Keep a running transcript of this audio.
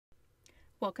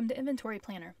Welcome to Inventory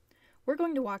Planner. We're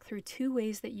going to walk through two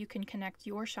ways that you can connect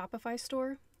your Shopify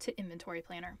store to Inventory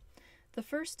Planner. The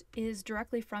first is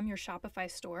directly from your Shopify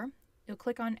store. You'll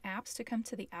click on Apps to come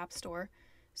to the App Store,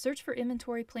 search for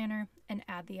Inventory Planner, and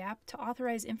add the app to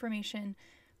authorize information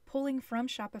pulling from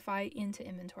Shopify into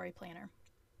Inventory Planner.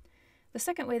 The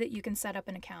second way that you can set up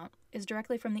an account is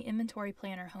directly from the Inventory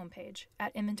Planner homepage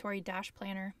at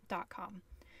inventory-planner.com.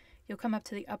 You'll come up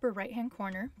to the upper right-hand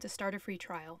corner to start a free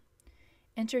trial.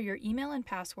 Enter your email and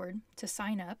password to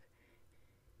sign up,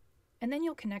 and then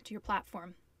you'll connect to your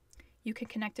platform. You can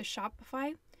connect to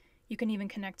Shopify. You can even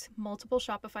connect multiple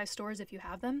Shopify stores if you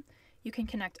have them. You can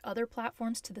connect other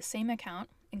platforms to the same account,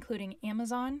 including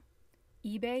Amazon,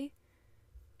 eBay,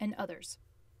 and others.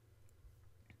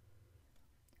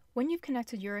 When you've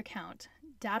connected your account,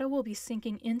 data will be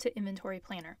syncing into Inventory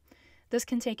Planner. This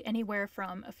can take anywhere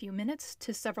from a few minutes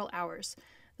to several hours.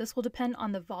 This will depend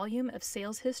on the volume of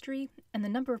sales history and the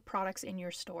number of products in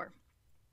your store.